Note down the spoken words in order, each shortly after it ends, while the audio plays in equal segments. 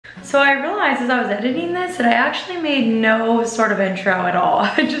So I realized as I was editing this that I actually made no sort of intro at all.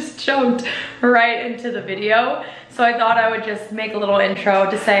 I just jumped right into the video. So I thought I would just make a little intro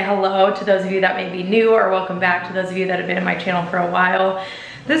to say hello to those of you that may be new, or welcome back to those of you that have been in my channel for a while.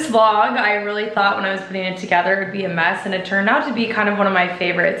 This vlog, I really thought when I was putting it together it'd be a mess, and it turned out to be kind of one of my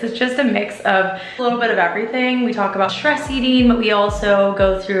favorites. It's just a mix of a little bit of everything. We talk about stress eating, but we also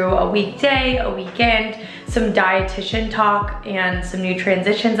go through a weekday, a weekend, some dietitian talk, and some new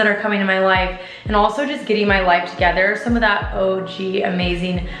transitions that are coming in my life, and also just getting my life together. Some of that OG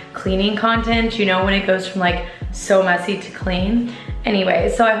amazing cleaning content, you know, when it goes from like so messy to clean.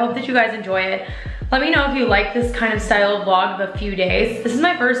 Anyway, so I hope that you guys enjoy it. Let me know if you like this kind of style of vlog of a few days. This is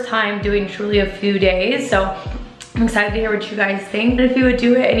my first time doing truly a few days, so I'm excited to hear what you guys think. And if you would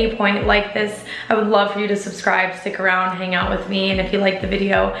do at any point like this, I would love for you to subscribe, stick around, hang out with me, and if you like the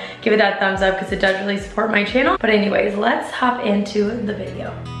video, give it that thumbs up because it does really support my channel. But anyways, let's hop into the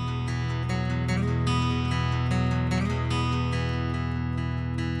video.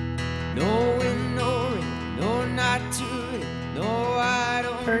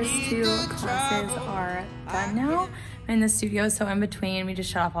 First two classes are done now. I'm in the studio, so in between we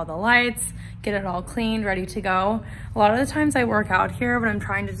just shut off all the lights, get it all cleaned, ready to go. A lot of the times I work out here, but I'm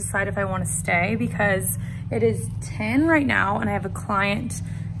trying to decide if I want to stay because it is 10 right now and I have a client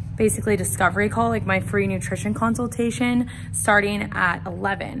basically discovery call, like my free nutrition consultation, starting at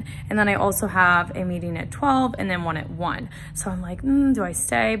 11. And then I also have a meeting at 12 and then one at 1. So I'm like, do I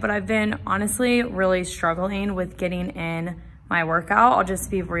stay? But I've been honestly really struggling with getting in my workout. I'll just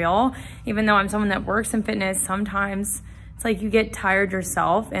be real. Even though I'm someone that works in fitness, sometimes it's like you get tired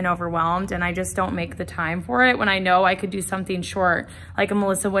yourself and overwhelmed, and I just don't make the time for it when I know I could do something short, like a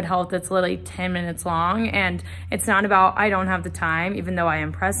Melissa Wood Health that's literally 10 minutes long. And it's not about I don't have the time, even though I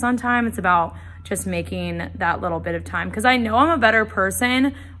am pressed on time. It's about just making that little bit of time, because I know I'm a better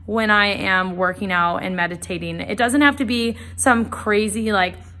person when I am working out and meditating. It doesn't have to be some crazy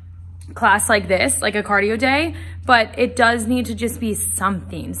like class like this, like a cardio day, but it does need to just be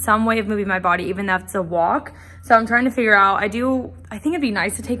something, some way of moving my body, even if it's a walk. So I'm trying to figure out, I think it'd be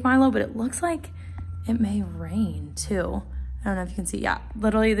nice to take Milo, but it looks like it may rain too. I don't know if you can see, yeah,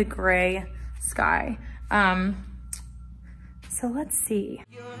 literally the gray sky. So let's see.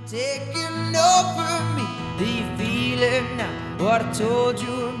 You're taking over me. Do you feel it now? What I told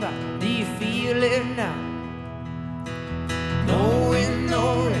you about, do you feel it now? Knowing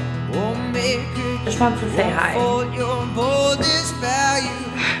just wants to say hi.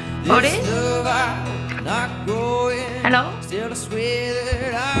 Otis? Hello?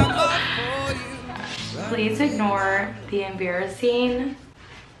 Please ignore the embarrassing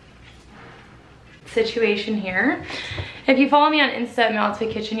situation here. If you follow me on Insta at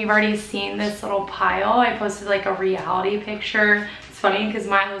Mallory Kitchen, you've already seen this little pile. I posted like a reality picture. It's funny because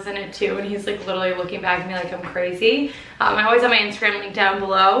Milo's in it too, and he's like literally looking back at me like I'm crazy. I always have my Instagram link down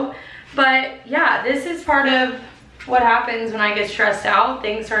below. But yeah, this is part of what happens when I get stressed out.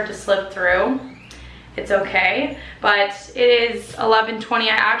 Things start to slip through. It's okay, but it is 11:20. I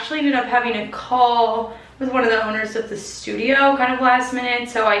actually ended up having a call with one of the owners of the studio kind of last minute,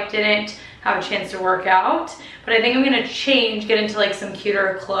 so I didn't have a chance to work out. But I think I'm gonna change, get into like some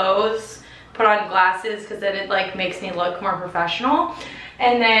cuter clothes, put on glasses, because then it like makes me look more professional,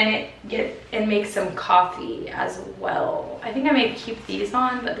 and then make some coffee as well. I think I may keep these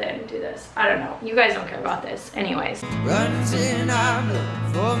on, but then do this. I don't know. You guys don't care about this. Anyways.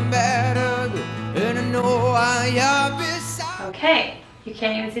 Okay, you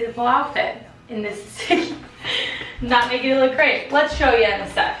can't even see the full outfit in this. Not making it look great. Let's show you in a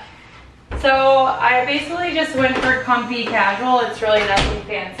sec. So I basically just went for comfy casual. It's really nothing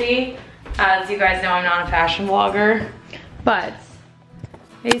fancy. As you guys know, I'm not a fashion blogger, but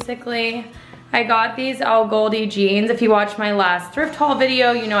basically I got these Al Goldie jeans. If you watched my last thrift haul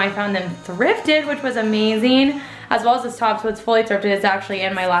video, you know I found them thrifted, which was amazing, as well as this top, so it's fully thrifted. It's actually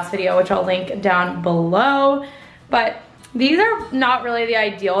in my last video, which I'll link down below. But these are not really the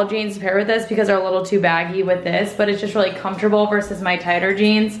ideal jeans to pair with this because they're a little too baggy with this, but it's just really comfortable versus my tighter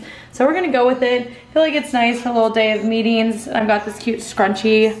jeans. So we're gonna go with it. I feel like it's nice for a little day of meetings. I've got this cute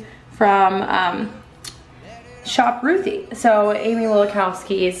scrunchie from Shop Ruthie. So Amy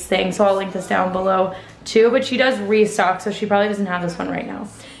Lilakowski's thing, so I'll link this down below too, but she does restock, so she probably doesn't have this one right now.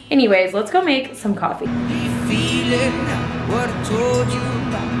 Anyways, let's go make some coffee. Do you feel it now? What I told you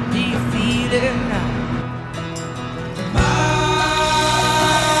about, do you feel it now?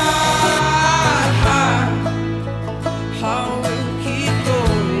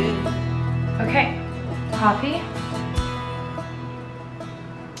 Okay, coffee.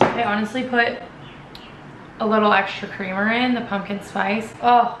 I honestly put a little extra creamer in, the pumpkin spice.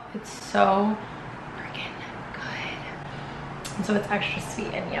 Oh, it's so freaking good. And so it's extra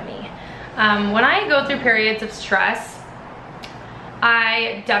sweet and yummy. When I go through periods of stress,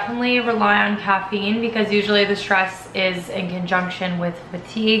 I definitely rely on caffeine because usually the stress is in conjunction with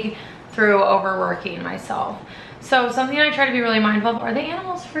fatigue through overworking myself. So something I try to be really mindful of, are the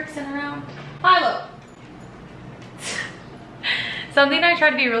animals friction around? Milo! Something I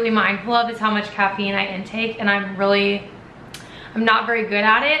try to be really mindful of is how much caffeine I intake, and I'm not very good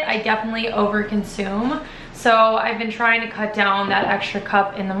at it. I definitely overconsume. So I've been trying to cut down that extra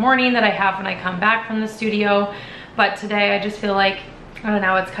cup in the morning that I have when I come back from the studio. But today I just feel like, I don't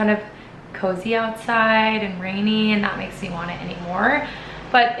know, it's kind of cozy outside and rainy, and that makes me want it anymore.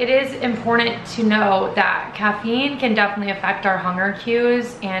 But it is important to know that caffeine can definitely affect our hunger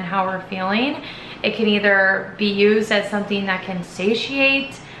cues and how we're feeling. It can either be used as something that can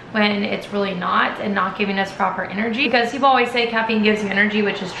satiate when it's really not, and not giving us proper energy. Because people always say caffeine gives you energy,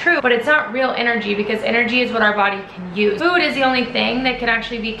 which is true, but it's not real energy because energy is what our body can use. Food is the only thing that can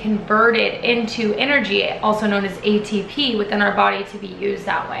actually be converted into energy, also known as ATP, within our body to be used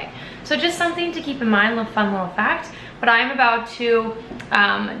that way. So just something to keep in mind, a fun little fact. But I'm about to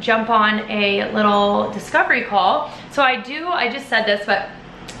jump on a little discovery call. So I just said this, but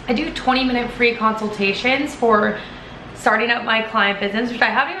I do 20-minute free consultations for starting up my client business, which I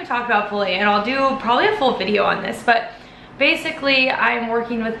haven't even talked about fully, and I'll do probably a full video on this. But basically, I'm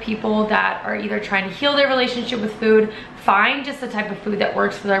working with people that are either trying to heal their relationship with food, find just the type of food that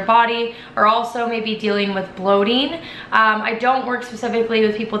works for their body, or also maybe dealing with bloating. I don't work specifically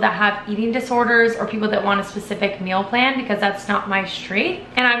with people that have eating disorders or people that want a specific meal plan, because that's not my street.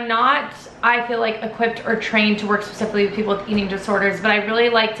 And I'm not, I feel like, equipped or trained to work specifically with people with eating disorders, but I really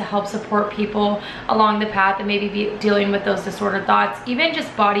like to help support people along the path and maybe be dealing with those disordered thoughts, even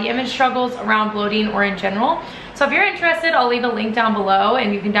just body image struggles around bloating or in general. So if you're interested, I'll leave a link down below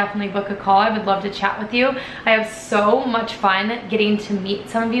and you can definitely book a call. I would love to chat with you. I have so much fun getting to meet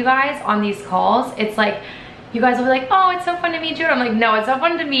some of you guys on these calls. It's like, you guys will be like, oh, it's so fun to meet you. And I'm like, no, it's so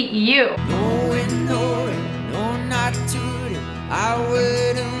fun to meet you. No, not today. I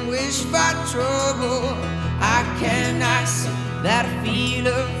wouldn't wish for trouble. I cannot see that I feel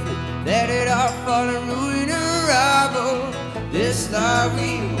afraid that it all fall and ruin and rubble. This love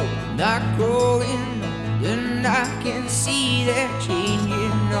we hope not growing. And I can see that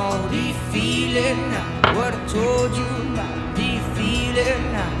changing. All do you feel it now? What I told you about, do you feel it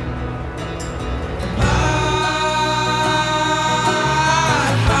now?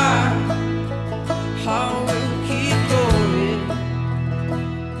 I will keep going.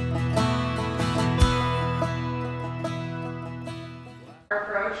 Our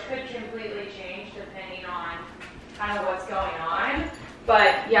approach could completely change depending on kind of what's going on.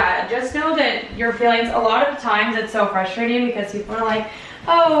 But yeah, just know that your feelings, a lot of times it's so frustrating because people are like,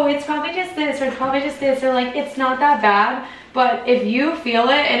 oh, it's probably just this, or it's probably just this, or like, it's not that bad. But if you feel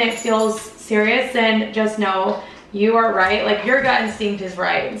it and it feels serious, then just know you are right. Like, your gut instinct is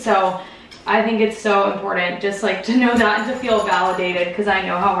right. So I think it's so important just like to know that and to feel validated, because I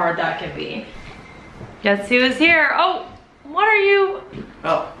know how hard that can be. Guess who is here? Oh, what are you?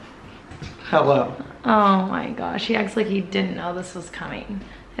 Oh, hello. Oh my gosh, he acts like he didn't know this was coming.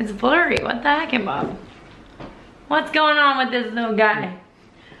 It's blurry. What the heck, Bob? What's going on with this little guy?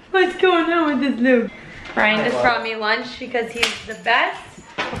 What's going on with this little... Brian just brought me lunch because he's the best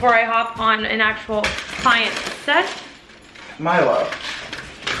before I hop on an actual client session.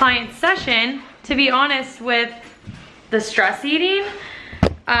 To be honest, with the stress eating,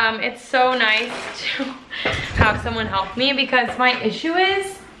 it's so nice to have someone help me, because my issue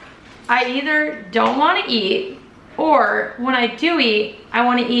is I either don't want to eat, or when I do eat, I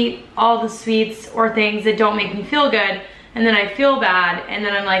want to eat all the sweets or things that don't make me feel good, and then I feel bad, and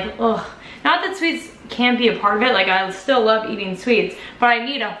then I'm like, ugh. Not that sweets can't be a part of it, like I still love eating sweets, but I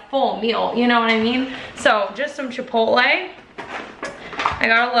need a full meal, you know what I mean? So just some Chipotle. I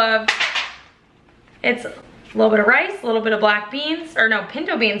gotta love, it's a little bit of rice, a little bit of black beans, or no,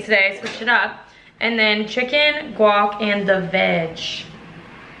 pinto beans today, I switched it up, and then chicken, guac, and the veg.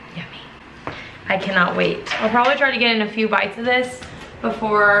 I cannot wait. I'll probably try to get in a few bites of this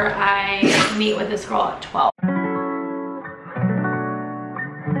before I meet with this girl at 12.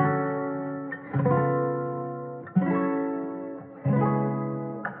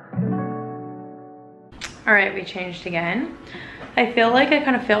 All right, we changed again. I feel like I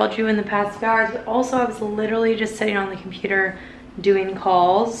kind of failed you in the past few hours, but also I was literally just sitting on the computer doing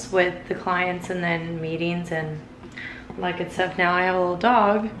calls with the clients and then meetings and all that good stuff. Now I have a little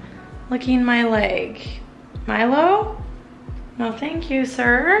dog licking my leg. Milo? No, thank you,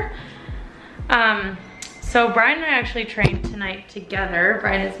 sir. So Brian and I actually trained tonight together.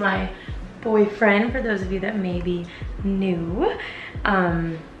 Brian is my boyfriend, for those of you that may be new.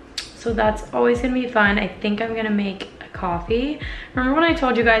 So that's always gonna be fun. I think I'm gonna make a coffee. Remember when I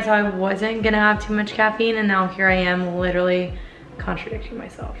told you guys how I wasn't gonna have too much caffeine, and now here I am literally contradicting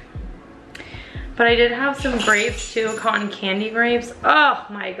myself. But I did have some grapes too, cotton candy grapes. Oh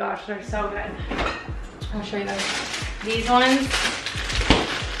my gosh, they're so good. I'll show you guys. These ones.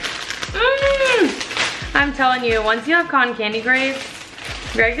 I'm telling you, once you have cotton candy grapes,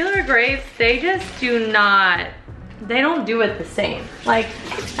 regular grapes, they just do not, they don't do it the same. Like,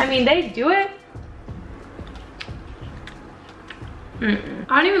 I mean, they do it. I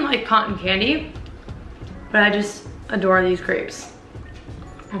don't even like cotton candy, but I just adore these grapes.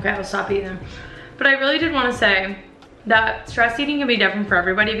 Okay, I'll stop eating them. But I really did want to say that stress eating can be different for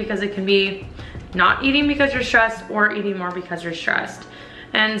everybody, because it can be not eating because you're stressed or eating more because you're stressed.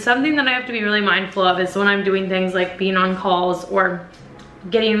 And something that I have to be really mindful of is when I'm doing things like being on calls or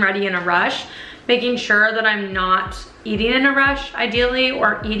getting ready in a rush, making sure that I'm not eating in a rush ideally,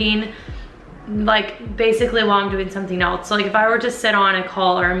 or eating like basically while I'm doing something else. So like if I were to sit on a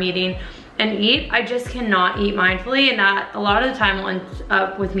call or a meeting and eat, I just cannot eat mindfully, and that a lot of the time will end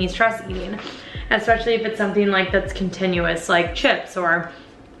up with me stress eating, especially if it's something like that's continuous, like chips or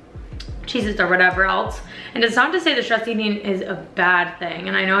cheeses or whatever else. And it's not to say that stress eating is a bad thing,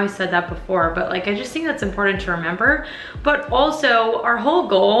 and I know I said that before, but like I just think that's important to remember. But also, our whole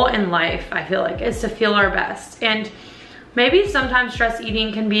goal in life, I feel like, is to feel our best. And maybe sometimes stress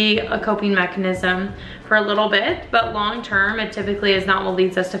eating can be a coping mechanism for a little bit, but long term, it typically is not what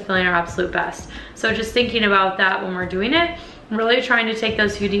leads us to feeling our absolute best. So just thinking about that when we're doing it, really trying to take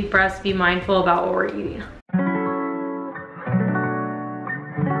those few deep breaths, be mindful about what we're eating.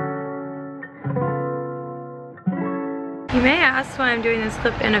 You may ask why I'm doing this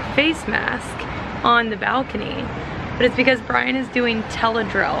clip in a face mask on the balcony, but it's because Brian is doing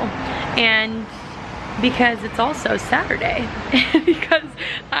teledrill, and because it's also Saturday, because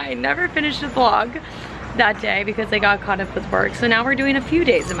I never finished a vlog that day because I got caught up with work. So now we're doing a few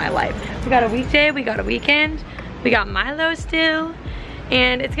days in my life. We got a weekday, we got a weekend, we got Milo still,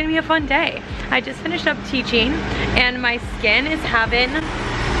 and it's gonna be a fun day. I just finished up teaching, and my skin is having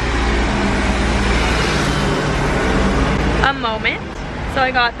a moment. So I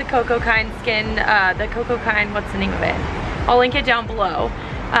got the Cocoa Kind skin, the Cocoa Kind, what's the name of it? I'll link it down below.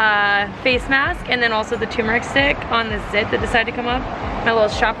 Face mask, and then also the turmeric stick on the zit that decided to come up. My little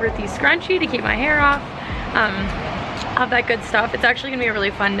Shop Ruthie scrunchie to keep my hair off. All that good stuff. It's actually gonna be a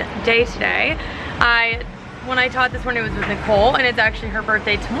really fun day today. When I taught this morning, it was with Nicole, and it's actually her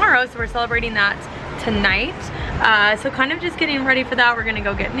birthday tomorrow, so we're celebrating that tonight. So kind of just getting ready for that. We're gonna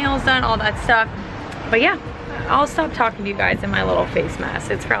go get nails done, all that stuff. But yeah, I'll stop talking to you guys in my little face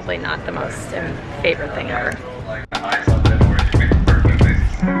mask. It's probably not the most favorite thing ever.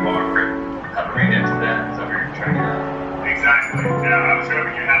 Exactly. Yeah, I was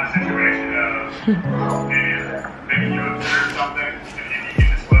hoping you'd have a situation of maybe you observe something and you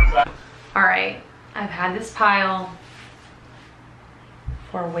can disclose that. All right, I've had this pile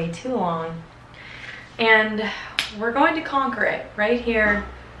for way too long, and we're going to conquer it right here,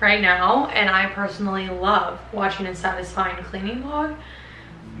 right now. And I personally love watching a satisfying cleaning vlog,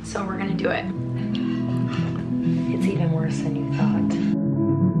 so we're gonna do it. It's even worse than you thought.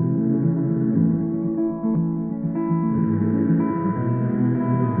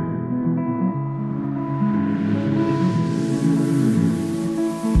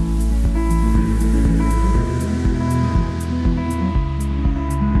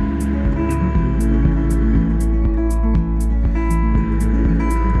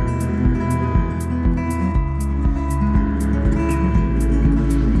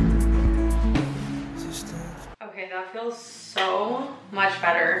 So much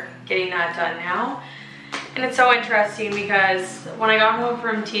better getting that done now. And it's so interesting because when I got home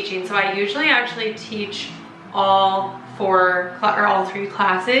from teaching, so I usually actually teach all three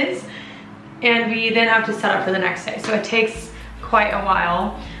classes, and we then have to set up for the next day, so it takes quite a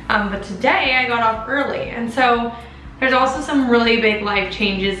while. But today I got off early, and so there's also some really big life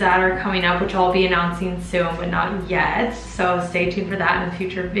changes that are coming up, which I'll be announcing soon, but not yet, so stay tuned for that in a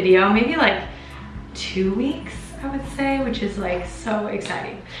future video. Maybe like 2 weeks, I would say, which is like so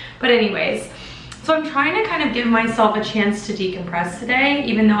exciting. But anyways, so I'm trying to kind of give myself a chance to decompress today,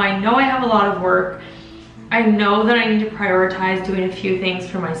 even though I know I have a lot of work. I know that I need to prioritize doing a few things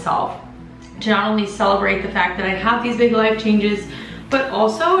for myself to not only celebrate the fact that I have these big life changes, but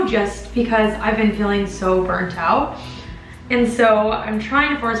also just because I've been feeling so burnt out. And so I'm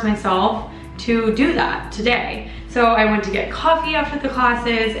trying to force myself to do that today. So I went to get coffee after the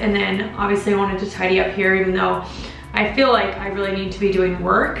classes, and then obviously I wanted to tidy up here, even though I feel like I really need to be doing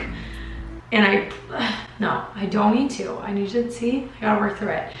work. And no, I don't need to. I need to see, I gotta work through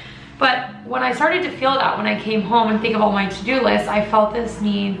it. But when I started to feel that, when I came home and think of all my to-do lists, I felt this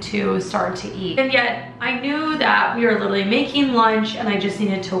need to start to eat. And yet I knew that we were literally making lunch and I just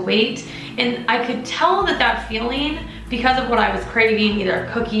needed to wait. And I could tell that that feeling, because of what I was craving, either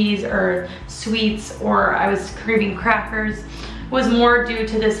cookies or sweets, or I was craving crackers, was more due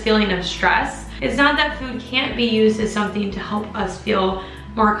to this feeling of stress. It's not that food can't be used as something to help us feel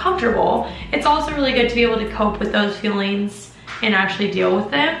more comfortable. It's also really good to be able to cope with those feelings and actually deal with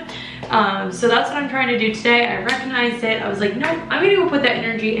them. So that's what I'm trying to do today. I recognized it. I was like, no, I'm gonna go put that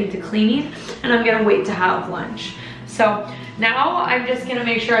energy into cleaning, and I'm gonna wait to have lunch. So now I'm just gonna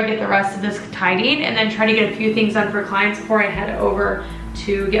make sure I get the rest of this tidying and then try to get a few things done for clients before I head over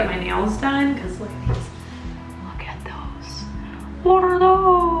to get my nails done. Because look at these. Look at those. What are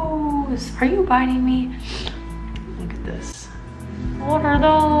those? Are you biting me? Look at this. What are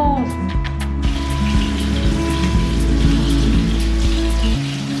those?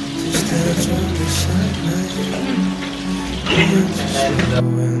 Stands on the sideline, and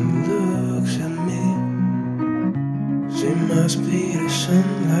looks at me. She must be the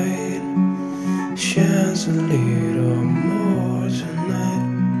sunlight, shines a little more tonight.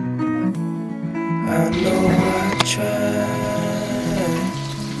 I know I tried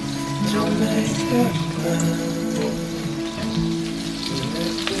to make her cry.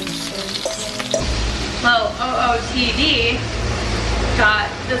 Well, OOTD got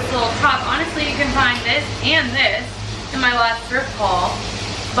this little top. Honestly, you can find this and this in my last thrift haul,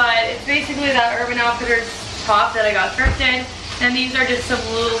 but it's basically that Urban Outfitters top that I got thrifted, and these are just some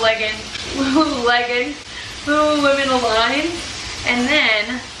Lululemon lines, and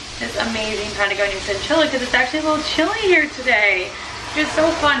then this amazing Patagonia chinchilla, because it's actually a little chilly here today. It's so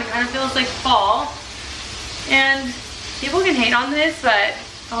fun. It kind of feels like fall, and people can hate on this, but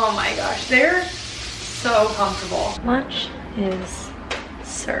oh my gosh, they're so comfortable. Lunch is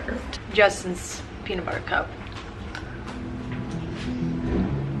served. Justin's peanut butter cup.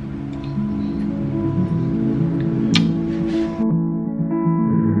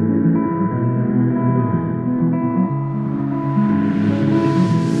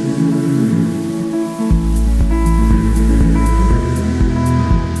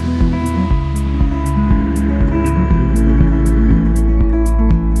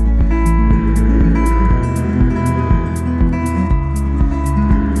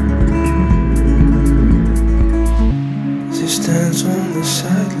 On the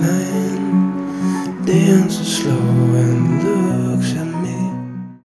sideline, dancing slow and